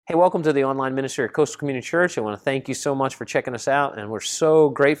Hey, welcome to the online ministry at Coastal Community Church. I want to thank you so much for checking us out, and we're so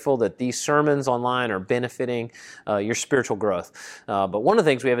grateful that these sermons online are benefiting your spiritual growth. But one of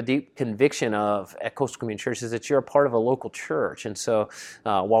the things we have a deep conviction of at Coastal Community Church is that you're a part of a local church. And so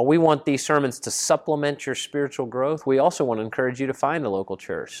while we want these sermons to supplement your spiritual growth, we also want to encourage you to find a local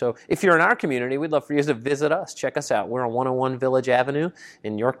church. So if you're in our community, we'd love for you to visit us. Check us out. We're on 101 Village Avenue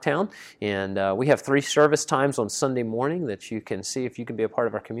in Yorktown, and we have 3 service times on Sunday morning that you can see if you can be a part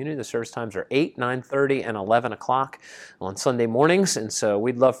of our community. The service times are 8, 9:30, and 11 o'clock on Sunday mornings, and so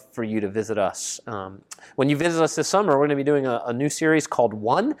we'd love for you to visit us. When you visit us this summer, we're going to be doing a new series called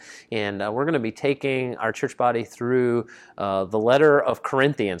One, and we're going to be taking our church body through the letter of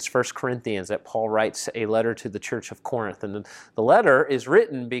Corinthians, 1 Corinthians, that Paul writes a letter to the church of Corinth. And the letter is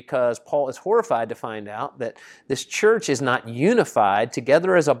written because Paul is horrified to find out that this church is not unified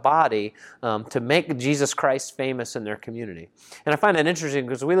together as a body to make Jesus Christ famous in their community. And I find that interesting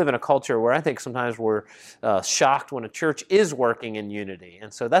because we live in a culture where I think sometimes we're shocked when a church is working in unity.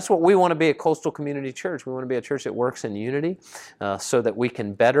 And so that's what we want to be at Coastal Community Church. We want to be a church that works in unity so that we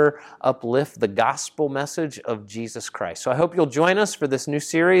can better uplift the gospel message of Jesus Christ. So I hope you'll join us for this new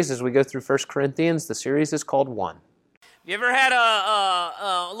series as we go through 1 Corinthians. The series is called One. You ever had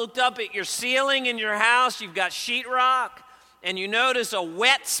looked up at your ceiling in your house? You've got sheetrock, and you notice a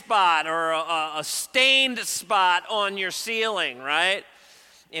wet spot or a stained spot on your ceiling, right?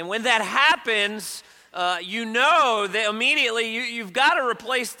 And when that happens, you know that immediately you've got to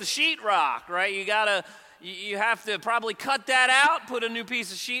replace the sheetrock, right? You have to probably cut that out, put a new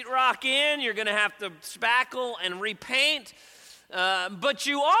piece of sheetrock in. You're going to have to spackle and repaint. But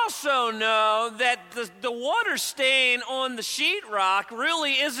you also know that the water stain on the sheetrock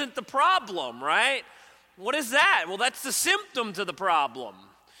really isn't the problem, right? What is that? Well, that's the symptom to the problem.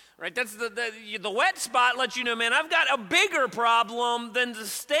 Right, that's the wet spot lets you know, man, I've got a bigger problem than the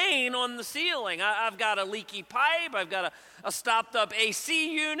stain on the ceiling. I've got a leaky pipe. I've got a stopped-up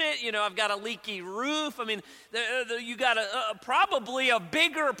AC unit. I've got a leaky roof. I mean, you got probably a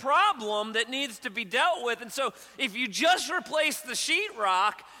bigger problem that needs to be dealt with. And so if you just replace the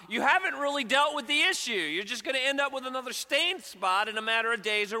sheetrock, you haven't really dealt with the issue. You're just going to end up with another stained spot in a matter of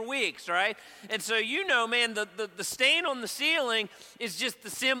days or weeks, right? And so man, the stain on the ceiling is just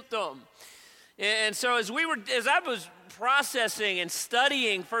the symptom. And so as I was processing and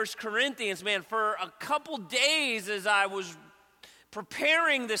studying 1 Corinthians, man, for a couple days as I was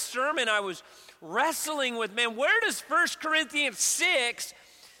preparing this sermon, I was wrestling with, man, where does 1 Corinthians 6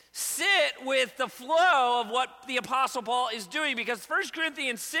 sit with the flow of what the Apostle Paul is doing? Because 1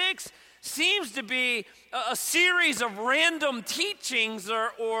 Corinthians 6 seems to be a series of random teachings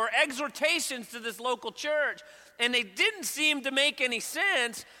or exhortations to this local church, and they didn't seem to make any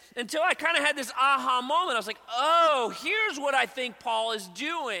sense until I kind of had this aha moment. I was like, oh, here's what I think Paul is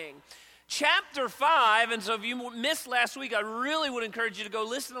doing. Chapter 5, and so if you missed last week, I really would encourage you to go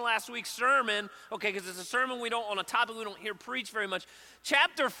listen to last week's sermon, okay, because it's a sermon on a topic we don't hear preached very much.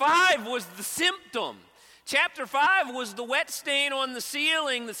 Chapter 5 was the symptom. Chapter 5 was the wet stain on the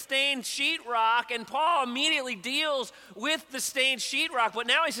ceiling, the stained sheetrock, and Paul immediately deals with the stained sheetrock. But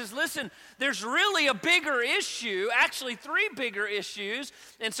now he says, listen, there's really a bigger issue, actually 3 bigger issues.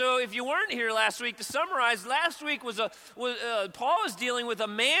 And so if you weren't here last week, to summarize, last week Paul was dealing with a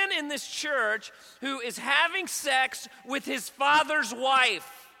man in this church who is having sex with his father's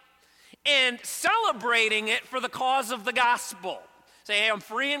wife and celebrating it for the cause of the gospel. Say, hey, I'm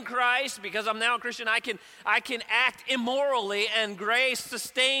free in Christ because I'm now a Christian. I can act immorally, and grace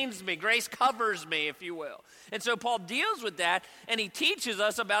sustains me. Grace covers me, if you will. And so Paul deals with that, and he teaches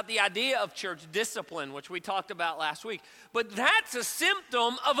us about the idea of church discipline, which we talked about last week. But that's a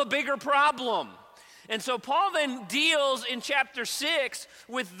symptom of a bigger problem. And so Paul then deals in chapter 6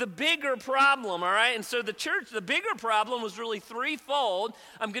 with the bigger problem, all right? And so the bigger problem was really threefold.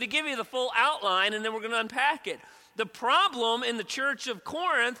 I'm going to give you the full outline, and then we're going to unpack it. The problem in the church of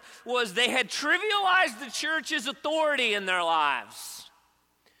Corinth was they had trivialized the church's authority in their lives.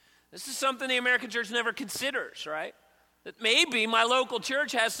 This is something the American church never considers, right? That maybe my local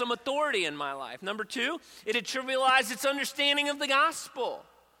church has some authority in my life. Number 2, it had trivialized its understanding of the gospel.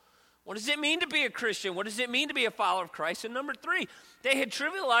 What does it mean to be a Christian? What does it mean to be a follower of Christ? And number 3, they had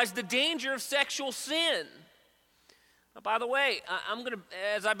trivialized the danger of sexual sin. Now, by the way,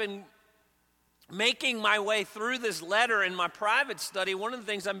 as I've been making my way through this letter in my private study, one of the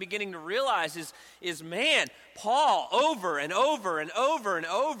things I'm beginning to realize is man, Paul over and over and over and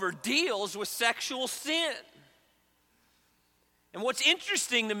over deals with sexual sin. And what's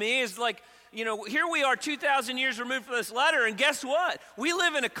interesting to me is, like, here we are 2,000 years removed from this letter, and guess what? We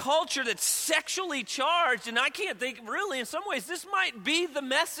live in a culture that's sexually charged, and I can't think, really, in some ways, this might be the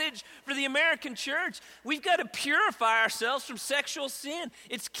message for the American church. We've got to purify ourselves from sexual sin.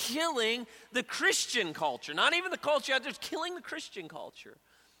 It's killing the Christian culture. Not even the culture out there, it's killing the Christian culture.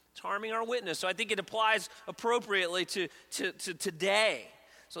 It's harming our witness. So I think it applies appropriately to today.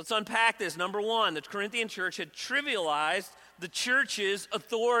 So let's unpack this. Number one, the Corinthian church had trivialized the church's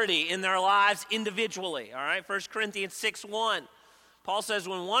authority in their lives individually. All right, 1 Corinthians 6:1. Paul says,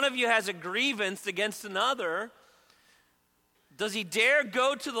 when one of you has a grievance against another, does he dare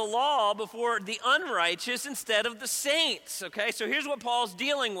go to the law before the unrighteous instead of the saints? Okay, so here's what Paul's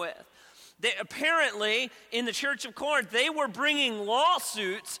dealing with. Apparently, in the church of Corinth, they were bringing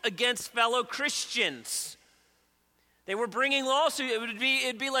lawsuits against fellow Christians. They were bringing lawsuits.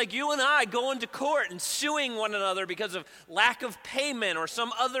 It'd be like you and I going to court and suing one another because of lack of payment or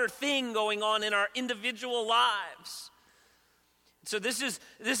some other thing going on in our individual lives. So this is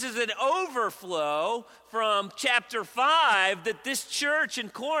an overflow from chapter 5 that this church in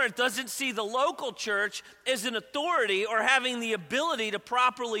Corinth doesn't see the local church as an authority or having the ability to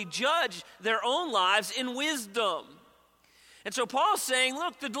properly judge their own lives in wisdom. And so Paul's saying,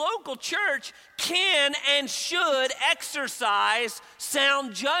 look, the local church can and should exercise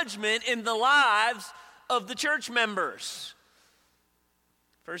sound judgment in the lives of the church members.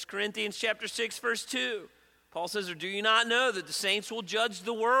 1 Corinthians chapter 6, verse 2. Paul says, or do you not know that the saints will judge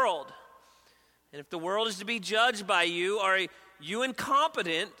the world? And if the world is to be judged by you, are you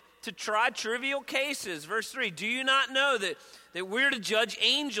incompetent to try trivial cases? Verse 3, do you not know that we're to judge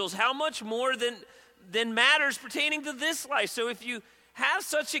angels? How much more than matters pertaining to this life? So if you have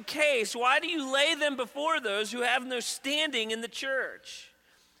such a case, why do you lay them before those who have no standing in the church?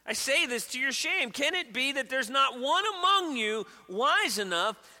 I say this to your shame. Can it be that there's not one among you wise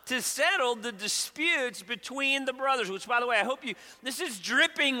enough to settle the disputes between the brothers? Which, by the way, I hope this is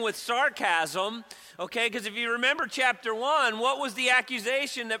dripping with sarcasm, okay? Because if you remember chapter 1, what was the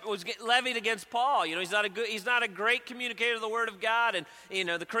accusation that was levied against Paul? He's not a great communicator of the word of God. And,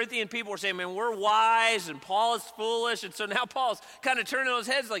 the Corinthian people were saying, man, we're wise and Paul is foolish. And so now Paul's kind of turning on his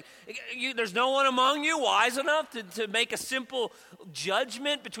head like, there's no one among you wise enough to make a simple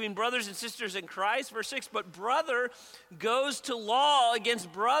judgment between brothers and sisters in Christ. Verse 6, but brother goes to law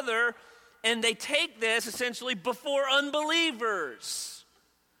against brother, and they take this essentially before unbelievers.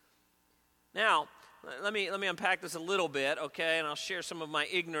 Now, let me unpack this a little bit, okay, and I'll share some of my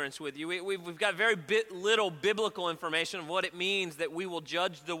ignorance with you. We've got very little biblical information of what it means that we will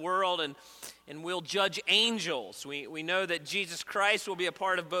judge the world and we'll judge angels. We know that Jesus Christ will be a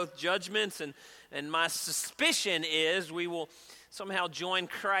part of both judgments, and my suspicion is we will somehow join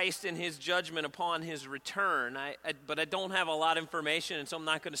Christ in his judgment upon his return. But I don't have a lot of information, and so I'm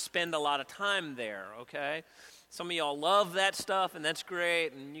not going to spend a lot of time there, okay? Some of y'all love that stuff, and that's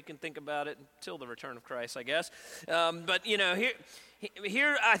great, and you can think about it until the return of Christ, I guess. But,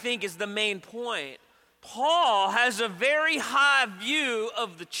 here I think is the main point. Paul has a very high view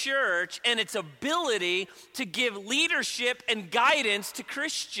of the church and its ability to give leadership and guidance to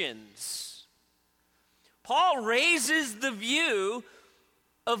Christians. Paul raises the view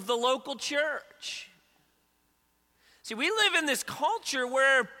of the local church. See, we live in this culture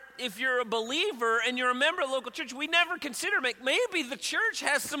where if you're a believer and you're a member of the local church, we never consider maybe the church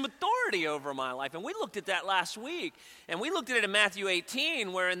has some authority over my life. And we looked at that last week. And we looked at it in Matthew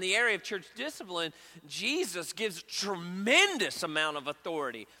 18, where in the area of church discipline, Jesus gives a tremendous amount of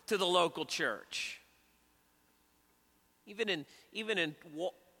authority to the local church. Even in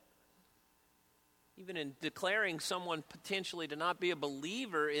declaring someone potentially to not be a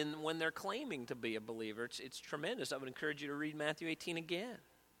believer when they're claiming to be a believer. It's tremendous. I would encourage you to read Matthew 18 again.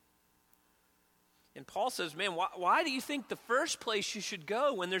 And Paul says, man, why do you think the first place you should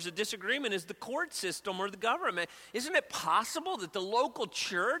go when there's a disagreement is the court system or the government? Isn't it possible that the local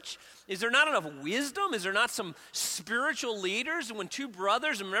church, is there not enough wisdom? Is there not some spiritual leaders? And when two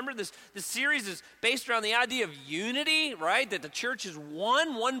brothers, and remember this series is based around the idea of unity, right? That the church is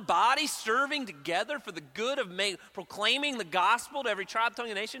one body serving together for the good of proclaiming the gospel to every tribe, tongue,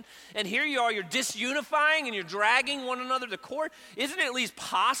 and nation. And here you are, you're disunifying and you're dragging one another to court. Isn't it at least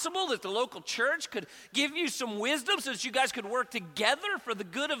possible that the local church could give you some wisdom so that you guys could work together for the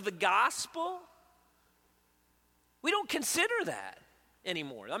good of the gospel? We don't consider that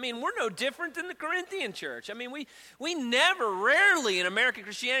anymore. I mean, we're no different than the Corinthian church. I mean, rarely in American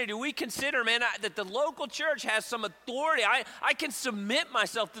Christianity do we consider, that the local church has some authority. I can submit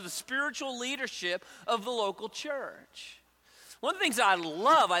myself to the spiritual leadership of the local church. One of the things I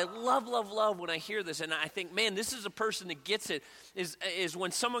love when I hear this, and I think, man, this is a person that gets it, is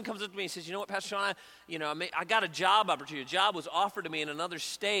when someone comes up to me and says, you know what, Pastor Sean, I got a job opportunity. A job was offered to me in another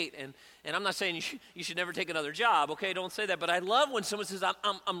state, and I'm not saying you should never take another job, okay? Don't say that. But I love when someone says,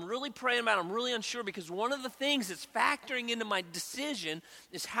 I'm really praying about it. I'm really unsure, because one of the things that's factoring into my decision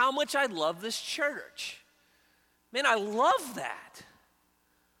is how much I love this church. Man, I love that.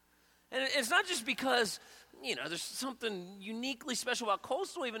 And it's not just because, there's something uniquely special about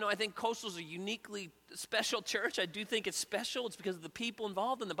Coastal, even though I think Coastal is a uniquely special church. I do think it's special. It's because of the people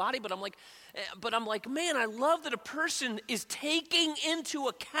involved in the body. But I'm like, man, I love that a person is taking into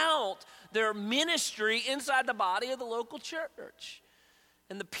account their ministry inside the body of the local church.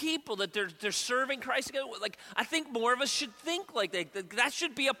 And the people that they're serving Christ together with. Like, I think more of us should think like that. That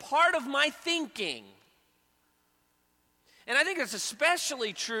should be a part of my thinking. And I think it's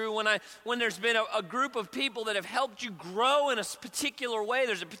especially true when there's been a group of people that have helped you grow in a particular way.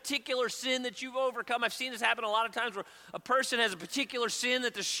 There's a particular sin that you've overcome. I've seen this happen a lot of times where a person has a particular sin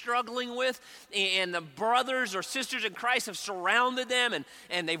that they're struggling with, and the brothers or sisters in Christ have surrounded them,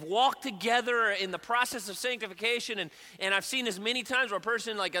 and they've walked together in the process of sanctification. And I've seen this many times where a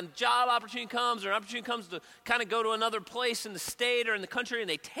person, like a job opportunity comes, or an opportunity comes to kind of go to another place in the state or in the country, and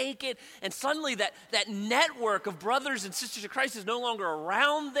they take it, and suddenly that network of brothers and sisters of Christ is no longer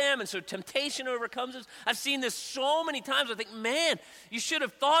around them, and so temptation overcomes us. I've seen this so many times. I think, man, you should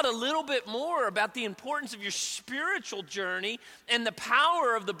have thought a little bit more about the importance of your spiritual journey and the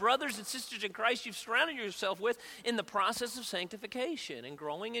power of the brothers and sisters in Christ you've surrounded yourself with in the process of sanctification and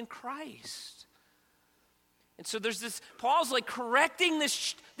growing in Christ. And so there's this, Paul's like correcting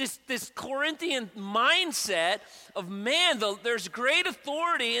this Corinthian mindset of, man, there's great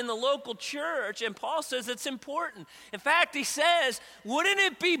authority in the local church, and Paul says it's important. In fact, he says, wouldn't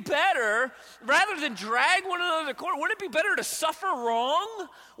it be better, rather than drag one another to court, wouldn't it be better to suffer wrong?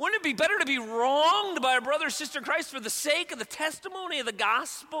 Wouldn't it be better to be wronged by a brother or sister in Christ for the sake of the testimony of the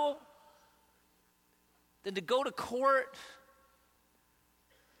gospel than to go to court?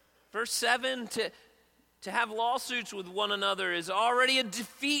 Verse 7, to have lawsuits with one another is already a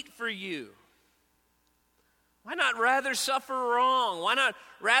defeat for you. Why not rather suffer wrong? Why not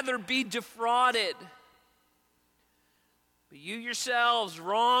rather be defrauded? But you yourselves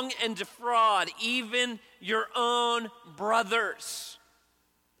wrong and defraud even your own brothers.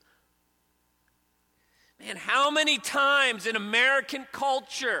 Man, how many times in American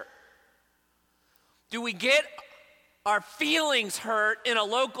culture do we get our feelings hurt in a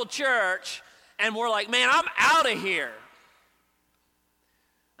local church, and we're like, man, I'm out of here.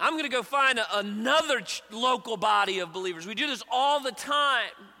 I'm going to go find another local body of believers. We do this all the time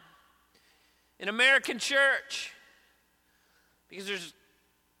in American church because there's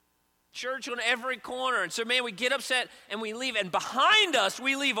church on every corner. And so, man, we get upset and we leave. And behind us,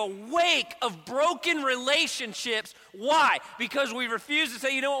 we leave a wake of broken relationships. Why? Because we refuse to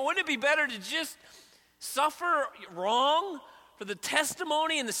say, you know what, wouldn't it be better to just suffer wrong for the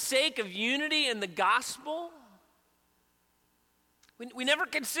testimony and the sake of unity and the gospel? We never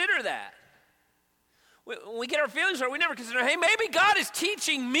consider that. When we get our feelings hurt, we never consider, hey, maybe God is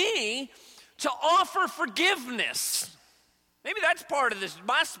teaching me to offer forgiveness. Maybe that's part of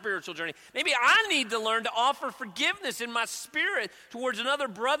my spiritual journey. Maybe I need to learn to offer forgiveness in my spirit towards another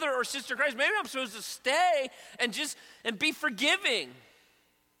brother or sister in Christ. Maybe I'm supposed to stay and be forgiving.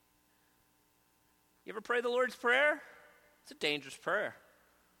 You ever pray the Lord's Prayer? It's a dangerous prayer.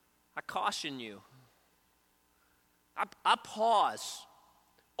 I caution you. I pause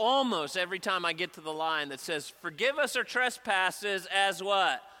almost every time I get to the line that says, forgive us our trespasses as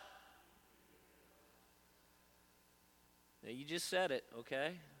what? Now, you just said it,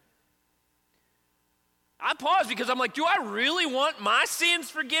 okay? I pause because I'm like, do I really want my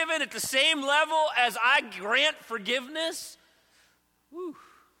sins forgiven at the same level as I grant forgiveness? Whew.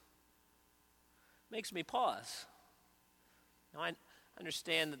 Makes me pause. Now, I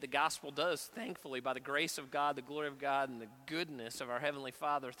understand that the gospel does, thankfully, by the grace of God, the glory of God, and the goodness of our Heavenly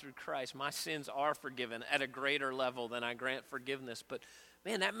Father through Christ, my sins are forgiven at a greater level than I grant forgiveness. But,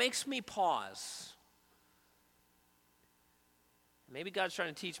 man, that makes me pause. Maybe God's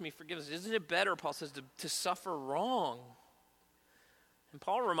trying to teach me forgiveness. Isn't it better, Paul says, to suffer wrong? And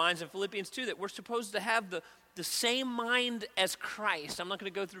Paul reminds in Philippians 2 that we're supposed to have the same mind as Christ. I'm not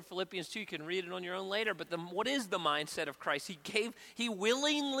going to go through Philippians 2. You can read it on your own later. But what is the mindset of Christ? He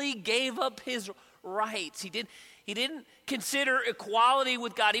willingly gave up his rights. He didn't consider equality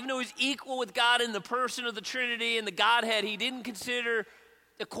with God. Even though he's equal with God in the person of the Trinity and the Godhead, he didn't consider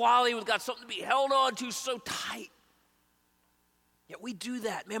equality with God something to be held on to so tight. Yet we do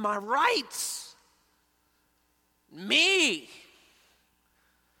that. Man, my rights. Me.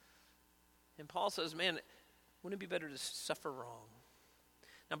 And Paul says, man, wouldn't it be better to suffer wrong?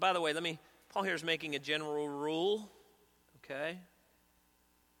 Now, by the way, Paul here is making a general rule, okay?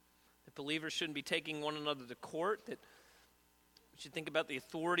 That believers shouldn't be taking one another to court, that we should think about the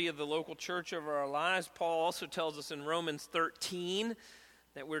authority of the local church over our lives. Paul also tells us in Romans 13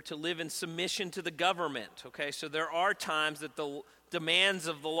 that we're to live in submission to the government, okay? So there are times that the demands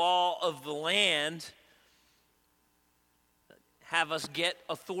of the law of the land have us get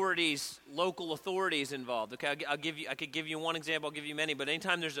authorities, local authorities involved. Okay, I could give you one example, I'll give you many, but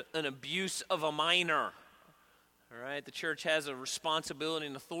anytime there's an abuse of a minor, all right, the church has a responsibility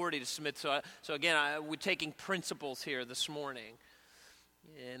and authority to submit. So again, we're taking principles here this morning.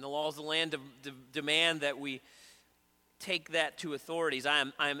 And the laws of the land demand that we take that to authorities.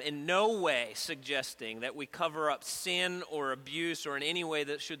 I'm in no way suggesting that we cover up sin or abuse or in any way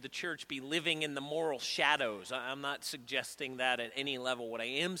that should the church be living in the moral shadows. I'm not suggesting that at any level. What I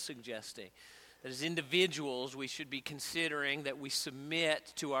am suggesting that as individuals we should be considering that we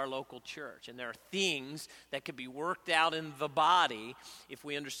submit to our local church. And there are things that could be worked out in the body if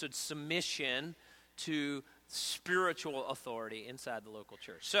we understood submission to spiritual authority inside the local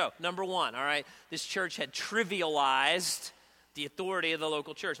church. So, number one, all right, this church had trivialized the authority of the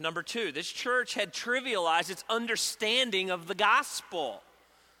local church. Number two, this church had trivialized its understanding of the gospel.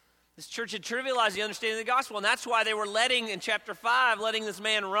 This church had trivialized the understanding of the gospel, and that's why they were in chapter 5, letting this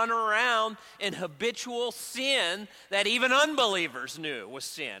man run around in habitual sin that even unbelievers knew was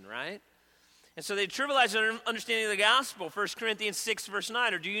sin, right? And so they trivialized their understanding of the gospel. 1 Corinthians 6, verse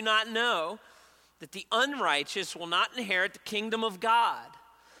 9, or do you not know that the unrighteous will not inherit the kingdom of God?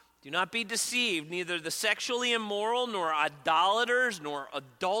 Do not be deceived, neither the sexually immoral, nor idolaters, nor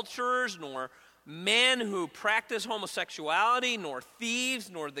adulterers, nor men who practice homosexuality, nor thieves,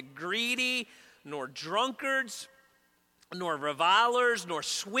 nor the greedy, nor drunkards, nor revilers, nor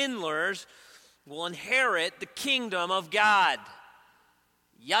swindlers will inherit the kingdom of God.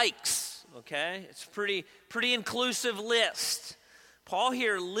 Yikes, okay? It's a pretty inclusive list. Paul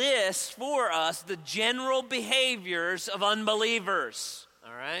here lists for us the general behaviors of unbelievers,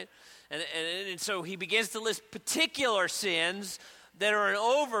 all right? And so he begins to list particular sins that are an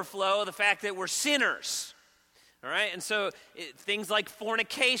overflow of the fact that we're sinners, all right? And so things like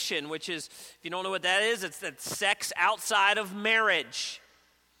fornication, which is, if you don't know what that is, it's that sex outside of marriage,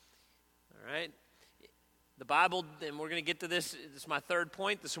 all right? The Bible, and we're going to get to this is my third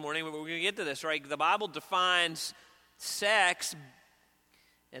point this morning, but we're going to get to this, right? The Bible defines sex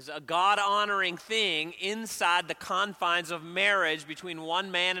as a God-honoring thing inside the confines of marriage between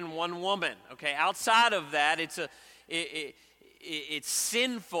one man and one woman. Okay, outside of that, it's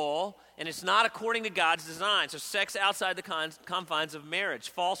sinful and it's not according to God's design. So sex outside the confines of marriage,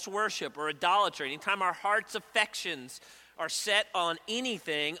 false worship or idolatry, anytime our heart's affections are set on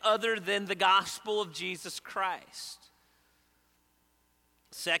anything other than the gospel of Jesus Christ.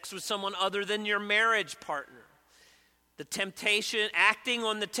 Sex with someone other than your marriage partner. The temptation, acting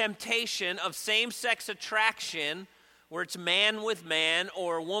on the temptation of same-sex attraction, where it's man with man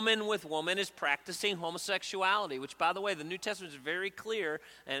or woman with woman, is practicing homosexuality, which, by the way, the New Testament is very clear,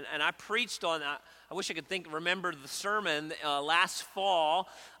 and I preached on, I wish I could remember the sermon last fall.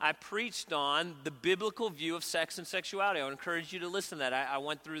 I preached on the biblical view of sex and sexuality. I would encourage you to listen to that. I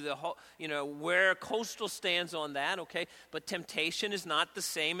went through the whole, where Coastal stands on that, okay? But temptation is not the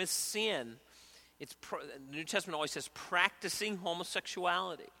same as sin. The New Testament always says practicing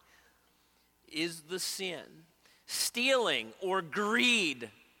homosexuality is the sin. Stealing or greed.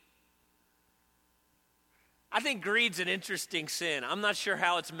 I think greed's an interesting sin. I'm not sure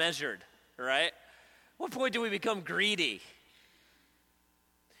how it's measured, right? What point do we become greedy?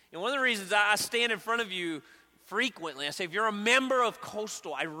 And one of the reasons I stand in front of you frequently, I say, if you're a member of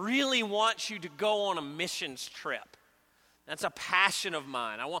Coastal, I really want you to go on a missions trip. That's a passion of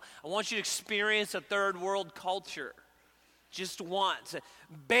mine. I want you to experience a third world culture just once.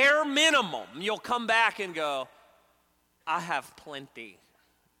 Bare minimum, you'll come back and go, I have plenty,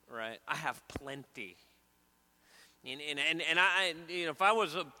 right? I have plenty. And I, if I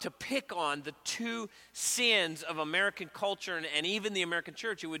was to pick on the two sins of American culture and even the American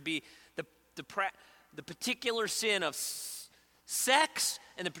church, it would be the particular sin of sex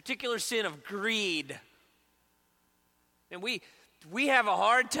and the particular sin of greed. And we have a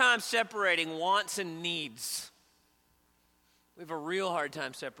hard time separating wants and needs. We have a real hard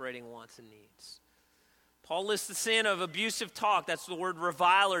time separating wants and needs. Paul lists the sin of abusive talk. That's the word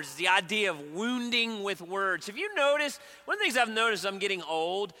revilers. It's the idea of wounding with words. Have you noticed, one of the things I've noticed as I'm getting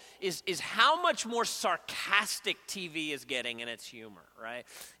old is how much more sarcastic TV is getting in its humor, right?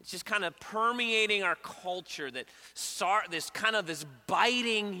 It's just kind of permeating our culture, that this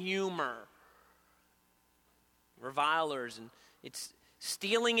biting humor. revilers, and it's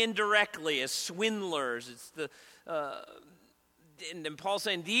stealing indirectly as swindlers. It's the and Paul's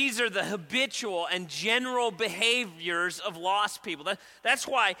saying these are the habitual and general behaviors of lost people. That's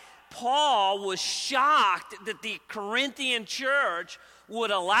why Paul was shocked that the Corinthian church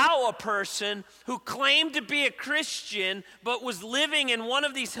would allow a person who claimed to be a Christian but was living in one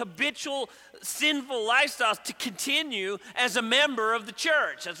of these habitual sinful lifestyles to continue as a member of the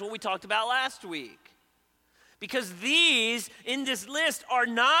church. That's what we talked about last week. Because these, in this list, are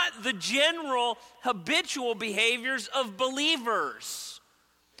not the general habitual behaviors of believers.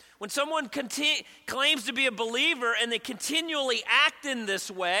 When someone claims to be a believer and they continually act in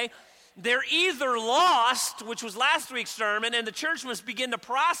this way, they're either lost, which was last week's sermon, and the church must begin to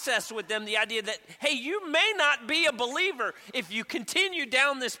process with them the idea that, hey, you may not be a believer if you continue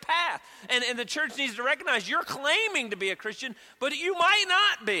down this path. And the church needs to recognize you're claiming to be a Christian, but you might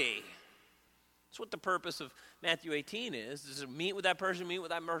not be. That's what the purpose of Matthew 18 is to meet with that person, meet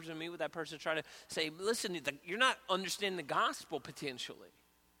with that person, meet with that person, try to say, listen, you're not understanding the gospel potentially.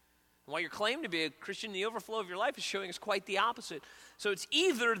 And while you're claiming to be a Christian, the overflow of your life is showing us quite the opposite. So it's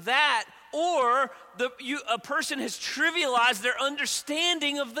either that or a person has trivialized their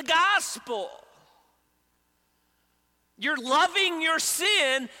understanding of the gospel. You're loving your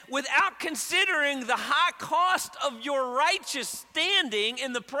sin without considering the high cost of your righteous standing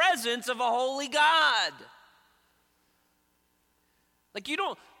in the presence of a holy God. Like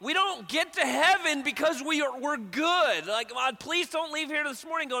we don't get to heaven because we're good. Like, please don't leave here this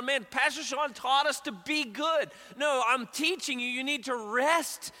morning going, man, Pastor Sean taught us to be good. No, I'm teaching you need to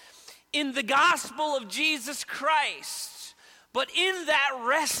rest in the gospel of Jesus Christ. But in that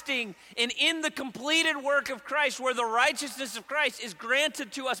resting and in the completed work of Christ, where the righteousness of Christ is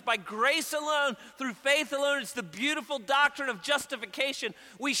granted to us by grace alone, through faith alone, it's the beautiful doctrine of justification.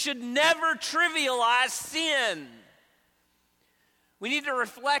 We should never trivialize sin. We need to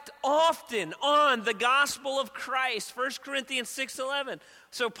reflect often on the gospel of Christ. 1 Corinthians 6:11.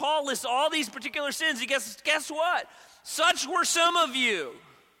 So Paul lists all these particular sins. He guess what? Such were some of you.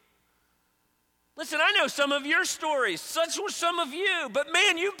 Listen, I know some of your stories. Such were some of you. But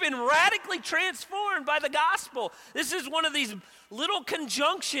man, you've been radically transformed by the gospel. This is one of these little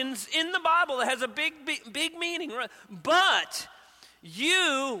conjunctions in the Bible that has a big meaning. But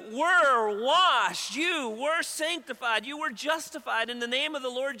you were washed, you were sanctified, you were justified in the name of the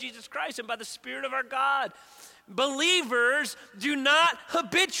Lord Jesus Christ and by the Spirit of our God. Believers do not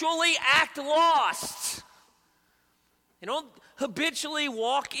habitually act lost. They don't habitually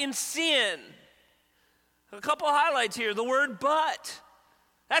walk in sin. A couple of highlights here. The word but.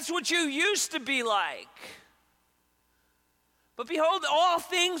 That's what you used to be like. But behold, all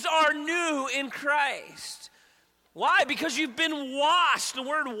things are new in Christ. Why? Because you've been washed. The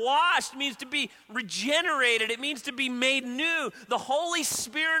word washed means to be regenerated. It means to be made new. The Holy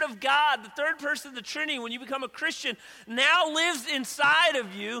Spirit of God, the third person of the Trinity, when you become a Christian, now lives inside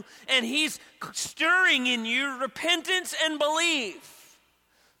of you, and he's stirring in you repentance and belief.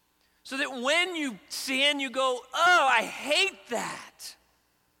 So that when you sin, you go, oh, I hate that.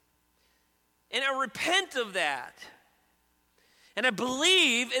 And I repent of that. And I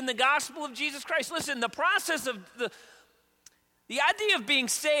believe in the gospel of Jesus Christ. Listen, the process of the idea of being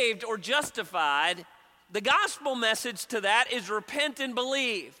saved or justified, the gospel message to that is repent and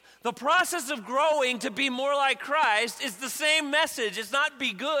believe. The process of growing to be more like Christ is the same message. It's not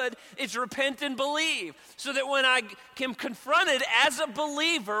be good, it's repent and believe. So that when I am confronted as a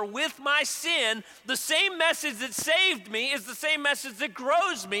believer with my sin, the same message that saved me is the same message that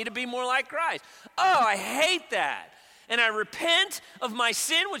grows me to be more like Christ. Oh, I hate that. And I repent of my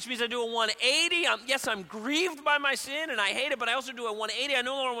sin, which means I do a 180. Yes, I'm grieved by my sin, and I hate it, but I also do a 180. I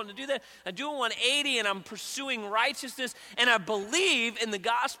no longer want to do that. I do a 180, and I'm pursuing righteousness, and I believe in the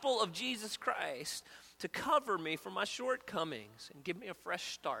gospel of Jesus Christ to cover me for my shortcomings and give me a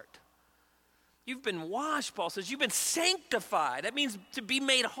fresh start. You've been washed, Paul says. You've been sanctified. That means to be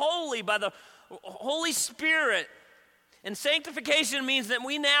made holy by the Holy Spirit. And sanctification means that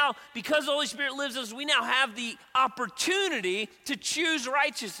we now, because the Holy Spirit lives in us, we now have the opportunity to choose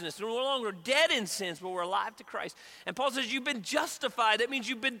righteousness. We're no longer dead in sins, but we're alive to Christ. And Paul says you've been justified. That means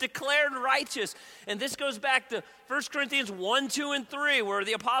you've been declared righteous. And this goes back to 1 Corinthians 1, 2, and 3, where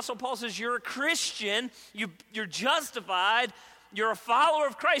the Apostle Paul says you're a Christian, you're justified, you're a follower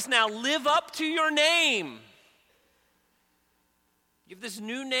of Christ. Now live up to your name. You have this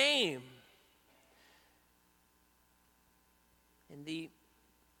new name. And the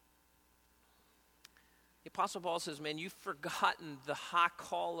Apostle Paul says, man, you've forgotten the high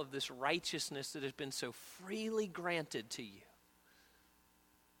call of this righteousness that has been so freely granted to you.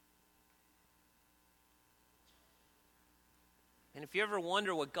 And if you ever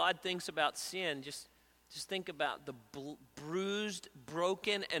wonder what God thinks about sin, just think about the bruised,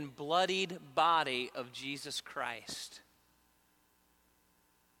 broken, and bloodied body of Jesus Christ.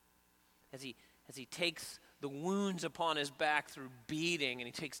 As he takes the wounds upon his back through beating, and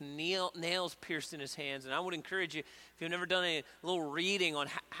he takes nails pierced in his hands. And I would encourage you, if you've never done a little reading on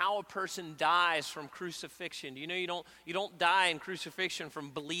how a person dies from crucifixion. Do you know you don't die in crucifixion from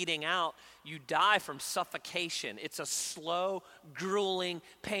bleeding out. You die from suffocation. It's a slow, grueling,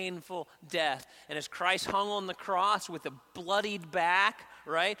 painful death. And as Christ hung on the cross with a bloodied back,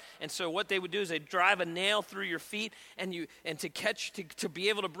 right? And so what they would do is they'd drive a nail through your feet, and to be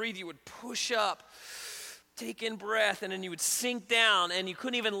able to breathe, you would push up, take in breath, and then you would sink down, and you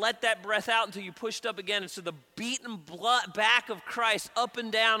couldn't even let that breath out until you pushed up again. And so the beaten back of Christ up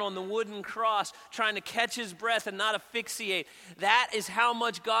and down on the wooden cross, trying to catch his breath and not asphyxiate. That is how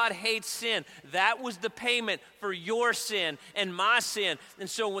much God hates sin. That was the payment for your sin and my sin. And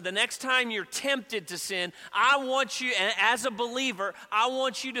so the next time you're tempted to sin, I want you, and as a believer, I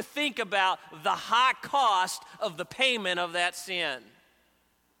want you to think about the high cost of the payment of that sin.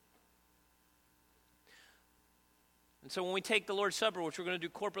 And so when we take the Lord's Supper, which we're going to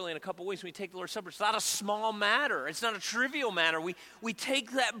do corporately in a couple weeks, when we take the Lord's Supper, it's not a small matter. It's not a trivial matter. We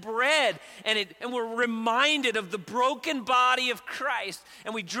take that bread, and we're reminded of the broken body of Christ.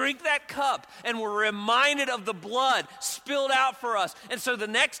 And we drink that cup, and we're reminded of the blood spilled out for us. And so the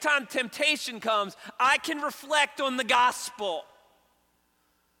next time temptation comes, I can reflect on the gospel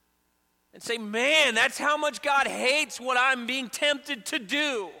and say, man, that's how much God hates what I'm being tempted to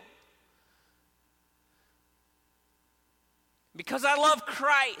do. Because I love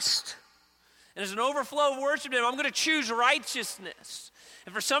Christ, and as an overflow of worship to him, I'm going to choose righteousness.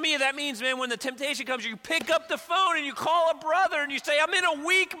 And for some of you, that means, man, when the temptation comes, you pick up the phone and you call a brother and you say, I'm in a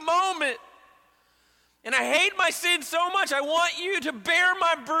weak moment, and I hate my sin so much, I want you to bear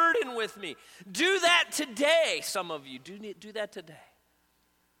my burden with me. Do that today. Some of you, do that today.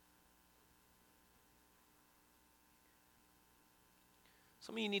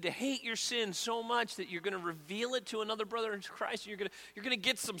 Some of you need to hate your sin so much that you're going to reveal it to another brother in Christ. You're going to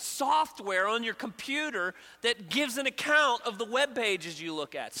get some software on your computer that gives an account of the web pages you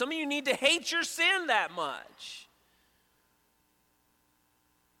look at. Some of you need to hate your sin that much.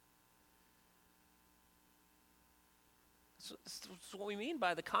 That's what we mean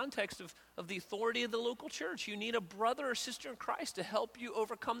by the context of the authority of the local church. You need a brother or sister in Christ to help you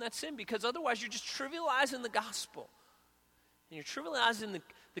overcome that sin, because otherwise you're just trivializing the gospel. And you're trivializing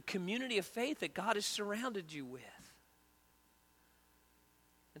the community of faith that God has surrounded you with.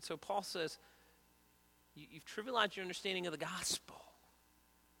 And so Paul says, you've trivialized your understanding of the gospel.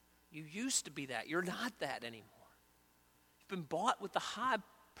 You used to be that. You're not that anymore. You've been bought with the high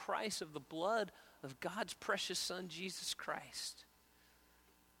price of the blood of God's precious Son, Jesus Christ.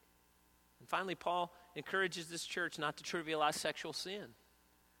 And finally, Paul encourages this church not to trivialize sexual sin.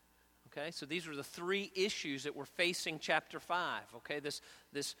 Okay, so these were the three issues that were facing chapter 5. Okay, this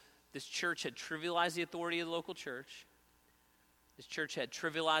church had trivialized the authority of the local church. This church had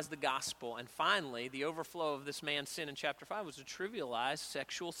trivialized the gospel. And finally, the overflow of this man's sin in chapter 5 was to trivialize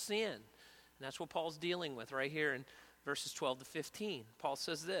sexual sin. And that's what Paul's dealing with right here in verses 12 to 15. Paul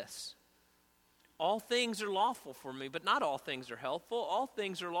says this: all things are lawful for me, but not all things are helpful. All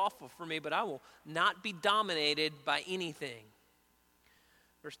things are lawful for me, but I will not be dominated by anything.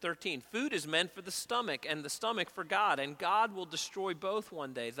 Verse 13, food is meant for the stomach, and the stomach for God, and God will destroy both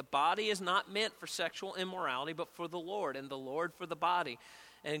one day. The body is not meant for sexual immorality, but for the Lord, and the Lord for the body.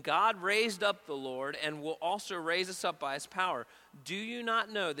 And God raised up the Lord, and will also raise us up by his power. Do you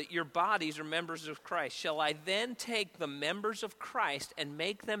not know that your bodies are members of Christ? Shall I then take the members of Christ and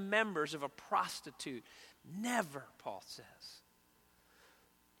make them members of a prostitute? Never, Paul says.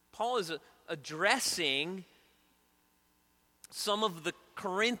 Paul is addressing some of the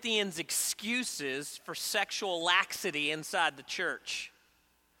Corinthians' excuses for sexual laxity inside the church.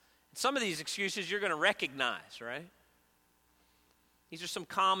 Some of these excuses you're going to recognize, right? These are some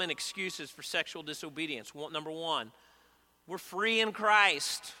common excuses for sexual disobedience. Number one, we're free in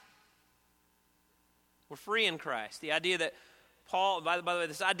Christ. We're free in Christ. The idea that Paul, by the way,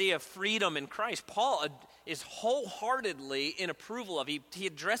 this idea of freedom in Christ, Paul is wholeheartedly in approval of. He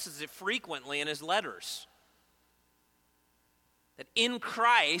addresses it frequently in his letters. That in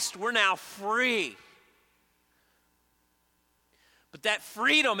Christ, we're now free. But that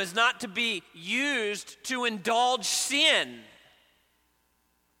freedom is not to be used to indulge sin.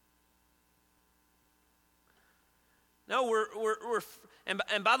 No, we're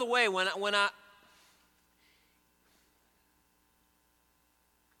and by the way, when I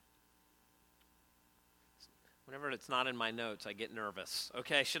Whenever it's not in my notes, I get nervous.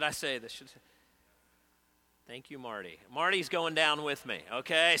 Okay, should I say this? Thank you, Marty. Marty's going down with me,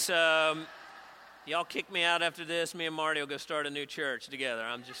 okay? So y'all kick me out after this. Me and Marty will go start a new church together.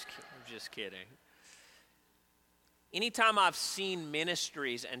 I'm just kidding. Anytime I've seen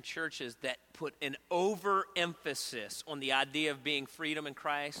ministries and churches that put an overemphasis on the idea of being freedom in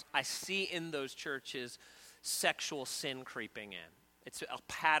Christ, I see in those churches sexual sin creeping in. It's a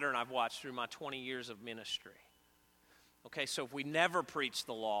pattern I've watched through my 20 years of ministry. Okay, so if we never preach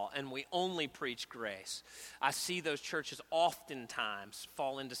the law and we only preach grace, I see those churches oftentimes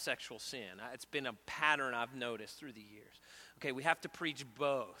fall into sexual sin. It's been a pattern I've noticed through the years. Okay, we have to preach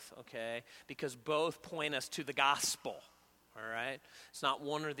both, okay, because both point us to the gospel, all right? It's not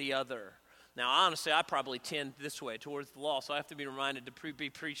one or the other. Now, honestly, I probably tend this way towards the law, so I have to be reminded to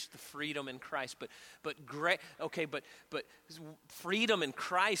preach the freedom in Christ. But freedom in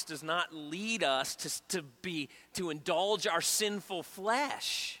Christ does not lead us to indulge our sinful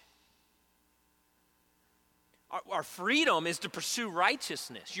flesh. Our freedom is to pursue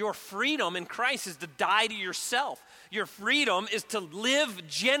righteousness. Your freedom in Christ is to die to yourself. Your freedom is to live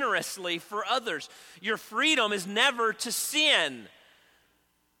generously for others. Your freedom is never to sin.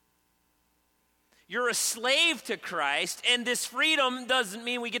 You're a slave to Christ, and this freedom doesn't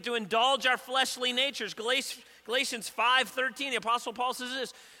mean we get to indulge our fleshly natures. Galatians 5:13, the Apostle Paul says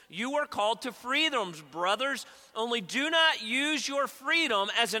this, "You are called to freedoms, brothers, only do not use your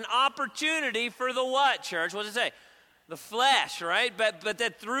freedom as an opportunity for the what, church? What does it say? The flesh, right? But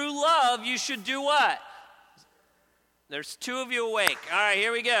that through love you should do what? There's two of you awake. All right,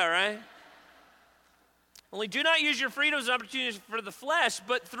 here we go, right? Only do not use your freedom as an opportunity for the flesh,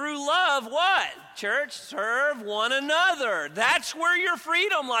 but through love, what? Church, serve one another. That's where your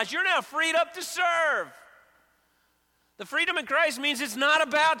freedom lies. You're now freed up to serve. The freedom in Christ means it's not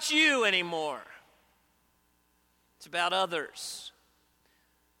about you anymore. It's about others.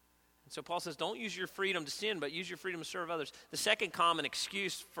 And so Paul says, don't use your freedom to sin, but use your freedom to serve others. The second common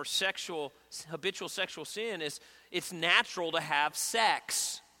excuse for habitual sexual sin is it's natural to have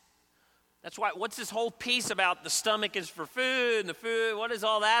sex. That's why, what's this whole piece about the stomach is for food and the food, what is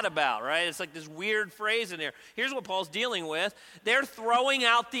all that about, right? It's like this weird phrase in there. Here's what Paul's dealing with. They're throwing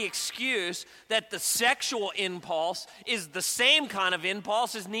out the excuse that the sexual impulse is the same kind of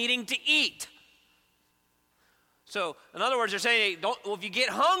impulse as needing to eat. So, in other words, they're saying, if you get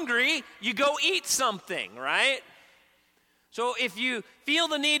hungry, you go eat something, right? So if you feel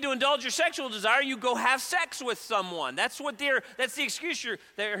the need to indulge your sexual desire, you go have sex with someone. That's the excuse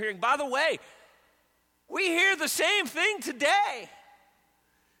they're hearing. By the way, we hear the same thing today.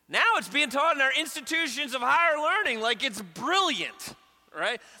 Now it's being taught in our institutions of higher learning like it's brilliant,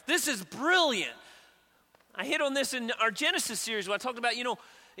 right? This is brilliant. I hit on this in our Genesis series when I talked about,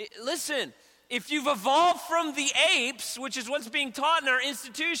 listen, if you've evolved from the apes, which is what's being taught in our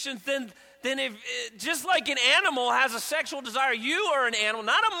institutions, then if just like an animal has a sexual desire, you are an animal,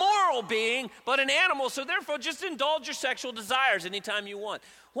 not a moral being, but an animal. So therefore, just indulge your sexual desires anytime you want.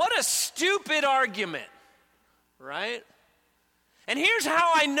 What a stupid argument, right? And here's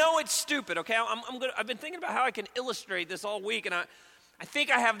how I know it's stupid, okay? I've been thinking about how I can illustrate this all week, and I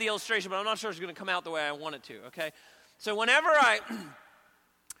think I have the illustration, but I'm not sure it's going to come out the way I want it to, okay? So whenever I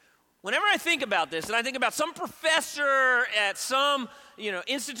think about this, and I think about some professor at some,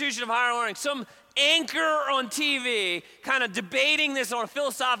 institution of higher learning, some anchor on TV kind of debating this on a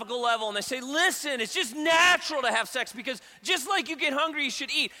philosophical level, and they say, listen, it's just natural to have sex because just like you get hungry, you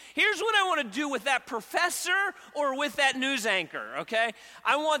should eat. Here's what I want to do with that professor or with that news anchor, okay?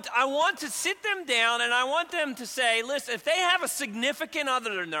 I want to sit them down, and I want them to say, listen, if they have a significant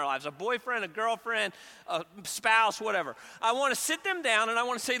other in their lives, a boyfriend, a girlfriend, a spouse, whatever, I want to sit them down, and I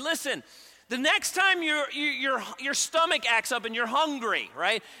want to say, listen, the next time your stomach acts up and you're hungry,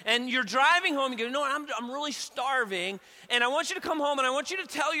 right? And you're driving home, you go, no, I'm really starving, and I want you to come home and I want you to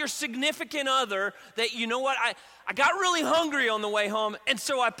tell your significant other that, you know what, I got really hungry on the way home, and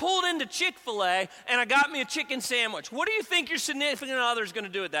so I pulled into Chick-fil-A and I got me a chicken sandwich. What do you think your significant other is going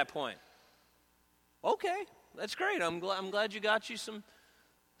to do at that point? Okay, that's great. I'm glad you got you some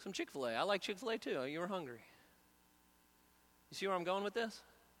Chick-fil-A. I like Chick-fil-A too. You were hungry. You see where I'm going with this?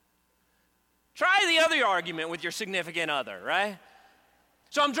 Try the other argument with your significant other, right?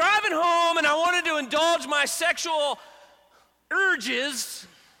 So I'm driving home and I wanted to indulge my sexual urges.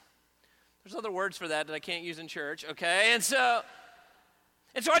 There's other words for that I can't use in church, okay? And so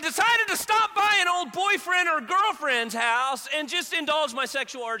I decided to stop by an old boyfriend or girlfriend's house and just indulge my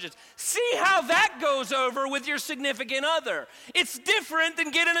sexual urges. See how that goes over with your significant other. It's different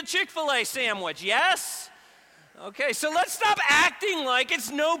than getting a Chick-fil-A sandwich, yes? Okay, so let's stop acting like it's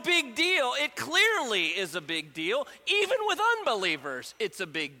no big deal. It clearly is a big deal. Even with unbelievers, it's a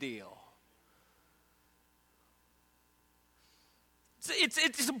big deal.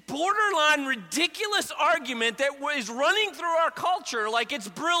 It's a borderline ridiculous argument that is running through our culture like it's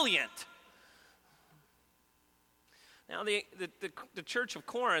brilliant. Now, the church of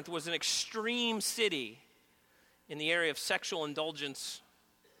Corinth was an extreme city in the area of sexual indulgence.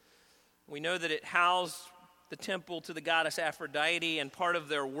 We know that it housed the temple to the goddess Aphrodite, and part of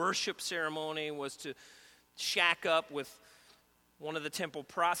their worship ceremony was to shack up with one of the temple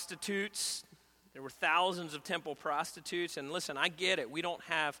prostitutes. There were thousands of temple prostitutes, and listen, I get it. We don't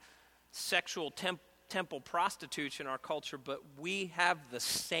have sexual temple prostitutes in our culture, but we have the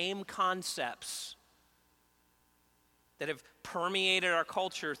same concepts that have permeated our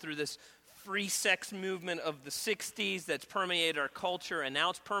culture through this free sex movement of the 60s that's permeated our culture, and now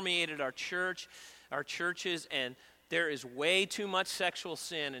it's permeated our churches, and there is way too much sexual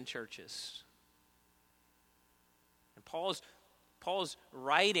sin in churches. And Paul's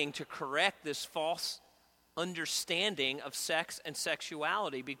writing to correct this false understanding of sex and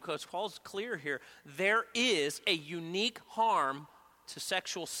sexuality, because Paul's clear here. There is a unique harm to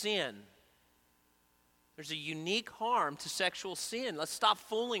sexual sin. There's a unique harm to sexual sin. Let's stop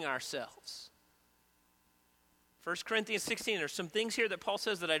fooling ourselves. 1 Corinthians 16, there's some things here that Paul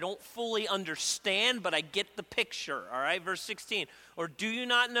says that I don't fully understand, but I get the picture, all right? Verse 16, or do you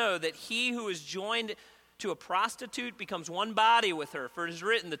not know that he who is joined to a prostitute becomes one body with her? For it is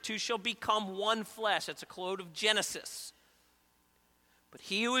written, the two shall become one flesh. That's a quote of Genesis. But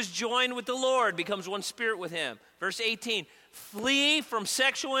he who is joined with the Lord becomes one spirit with him. Verse 18, flee from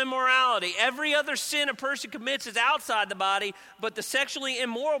sexual immorality. Every other sin a person commits is outside the body, but the sexually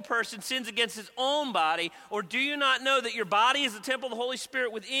immoral person sins against his own body. Or do you not know that your body is the temple of the Holy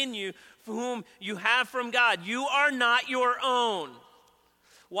Spirit within you, for whom you have from God? You are not your own.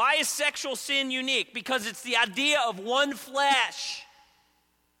 Why is sexual sin unique? Because it's the idea of one flesh.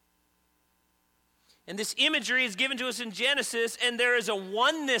 And this imagery is given to us in Genesis, and there is a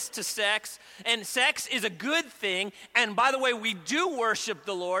oneness to sex, and sex is a good thing. And by the way, we do worship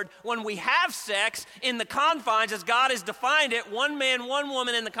the Lord when we have sex in the confines, as God has defined it, one man, one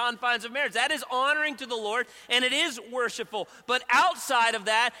woman in the confines of marriage. That is honoring to the Lord, and it is worshipful. But outside of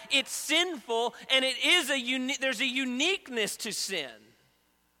that, it's sinful, and it is there's a uniqueness to sin.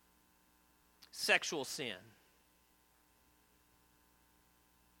 Sexual sin.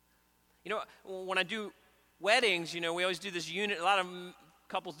 You know, when I do weddings, we always do this a lot of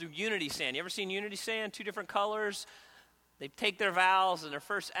couples do unity sand. You ever seen unity sand? 2 different colors. They take their vows, and their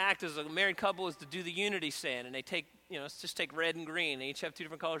first act as a married couple is to do the unity sand. And they take, let's just take red and green. They each have 2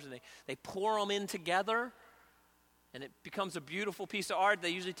 different colors, and they pour them in together, and it becomes a beautiful piece of art they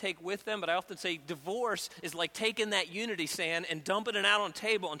usually take with them. But I often say divorce is like taking that unity sand and dumping it out on a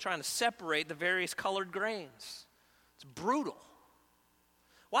table and trying to separate the various colored grains. It's brutal.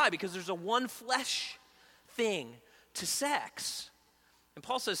 Why? Because there's a one flesh thing to sex. And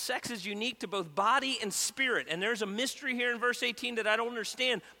Paul says sex is unique to both body and spirit. And there's a mystery here in verse 18 that I don't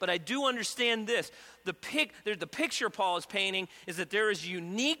understand, but I do understand this. The picture Paul is painting is that there is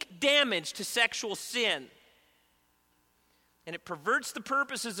unique damage to sexual sin. And it perverts the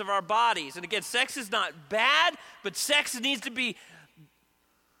purposes of our bodies. And again, sex is not bad, but sex needs to be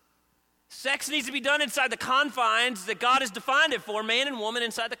done inside the confines that God has defined it for, man and woman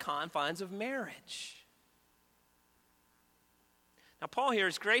inside the confines of marriage. Now, Paul here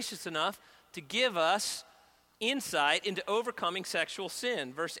is gracious enough to give us insight into overcoming sexual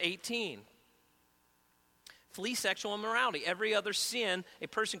sin. Verse 18. Flee sexual immorality. Every other sin a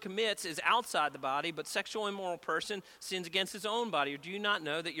person commits is outside the body, but sexual immoral person sins against his own body. Or do you not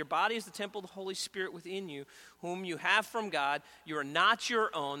know that your body is the temple of the Holy Spirit within you, whom you have from God? You are not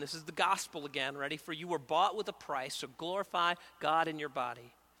your own. This is the gospel again, ready? For you were bought with a price, so glorify God in your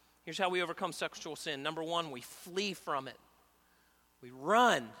body. Here's how we overcome sexual sin. Number 1, we flee from it. We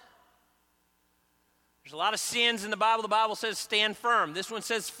run. There's a lot of sins in the Bible. The Bible says stand firm. This one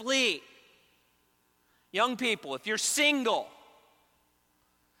says flee. Young people, if you're single,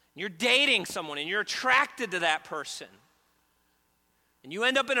 you're dating someone and you're attracted to that person, and you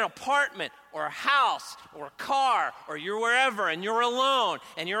end up in an apartment or a house or a car or you're wherever and you're alone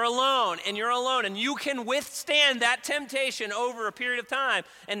and you're alone and you're alone and you can withstand that temptation over a period of time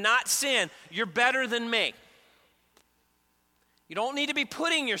and not sin, you're better than me. You don't need to be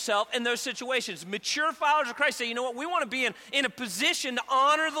putting yourself in those situations. Mature followers of Christ say, you know what, we want to be in a position to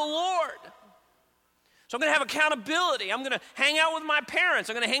honor the Lord. So I'm going to have accountability. I'm going to hang out with my parents.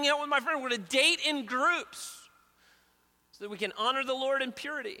 I'm going to hang out with my friends. We're going to date in groups so that we can honor the Lord in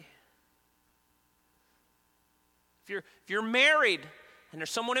purity. If you're married and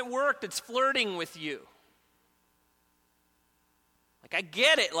there's someone at work that's flirting with you, like I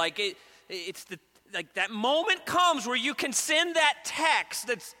get it, it's that moment comes where you can send that text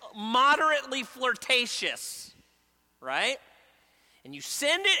that's moderately flirtatious, right? And you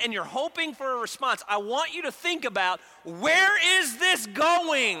send it and you're hoping for a response. I want you to think about, where is this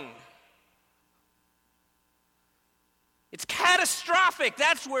going? It's catastrophic.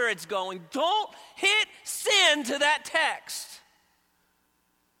 That's where it's going. Don't hit send to that text.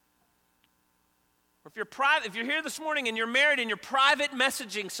 Or if you're here this morning and you're married and you're private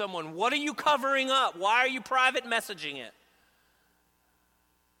messaging someone, what are you covering up? Why are you private messaging it?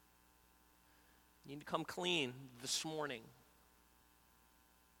 You need to come clean this morning.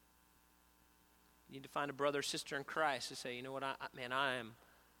 You need to find a brother or sister in Christ to say, you know what,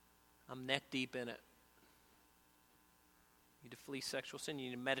 I'm neck deep in it. You need to flee sexual sin.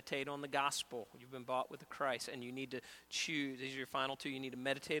 You need to meditate on the gospel. You've been bought with a Christ, and you need to choose. These are your final two. You need to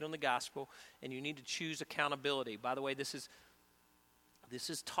meditate on the gospel, and you need to choose accountability. By the way, this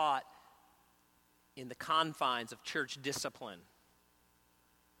is taught in the confines of church discipline.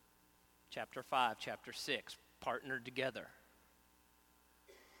 Chapter 5, chapter 6, partnered together.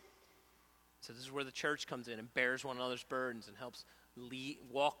 So this is where the church comes in and bears one another's burdens and helps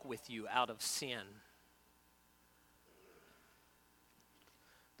walk with you out of sin.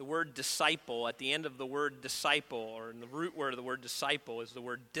 The word disciple, at the end of the word disciple, or in the root word of the word disciple, is the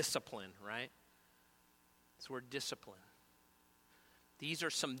word discipline, right? It's the word discipline. These are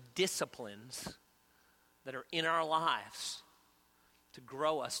some disciplines that are in our lives to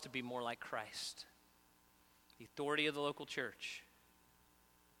grow us to be more like Christ. The authority of the local church.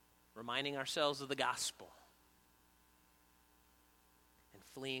 Reminding ourselves of the gospel. And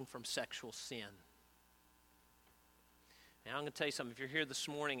fleeing from sexual sin. Now, I'm going to tell you something. If you're here this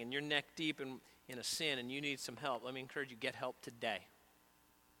morning and you're neck deep in a sin and you need some help, let me encourage you, get help today.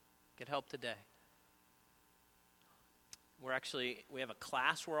 Get help today. We have a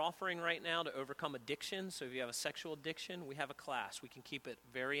class we're offering right now to overcome addiction. So if you have a sexual addiction, we have a class. We can keep it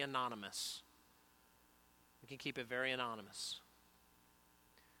very anonymous.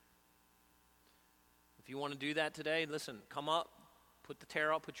 If you want to do that today, listen, come up. Put the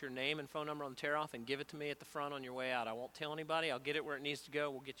tear off, put your name and phone number on the tear off, and give it to me at the front on your way out. I won't tell anybody. I'll get it where it needs to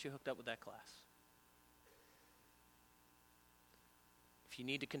go. We'll get you hooked up with that class. If you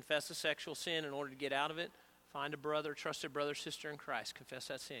need to confess a sexual sin in order to get out of it, find a brother, trusted brother, sister in Christ. Confess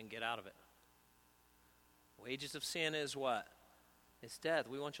that sin. Get out of it. Wages of sin is what? It's death.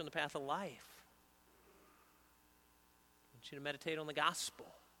 We want you on the path of life. We want you to meditate on the gospel.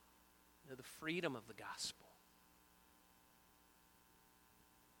 Know the freedom of the gospel.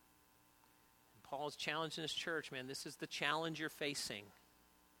 Paul is challenging his church, man. This is the challenge you're facing.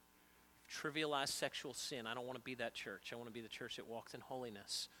 Trivialize sexual sin. I don't want to be that church. I want to be the church that walks in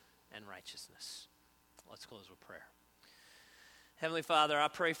holiness and righteousness. Let's close with prayer. Heavenly Father, I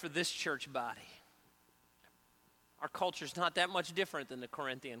pray for this church body. Our culture is not that much different than the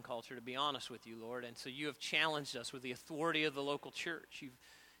Corinthian culture, to be honest with you, Lord. And so you have challenged us with the authority of the local church. You've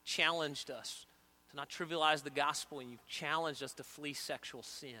challenged us to not trivialize the gospel, and you've challenged us to flee sexual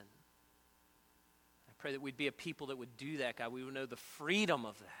sin. Pray that we'd be a people that would do that, God. We would know the freedom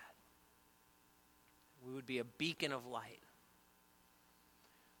of that. We would be a beacon of light.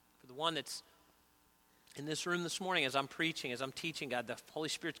 For the one that's in this room this morning, as I'm preaching, as I'm teaching, God, the Holy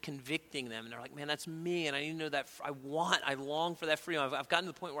Spirit's convicting them. And they're like, man, that's me, and I need to know that. I long for that freedom. I've gotten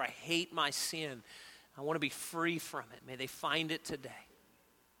to the point where I hate my sin. I want to be free from it. May they find it today.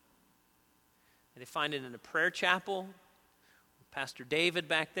 May they find it in a prayer chapel. Pastor David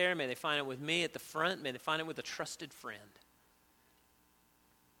back there, may they find it with me at the front. May they find it with a trusted friend.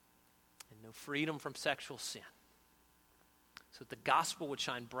 And no freedom from sexual sin. So that the gospel would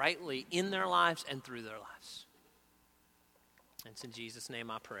shine brightly in their lives and through their lives. And it's in Jesus' name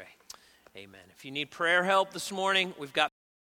I pray. Amen. If you need prayer help this morning, we've got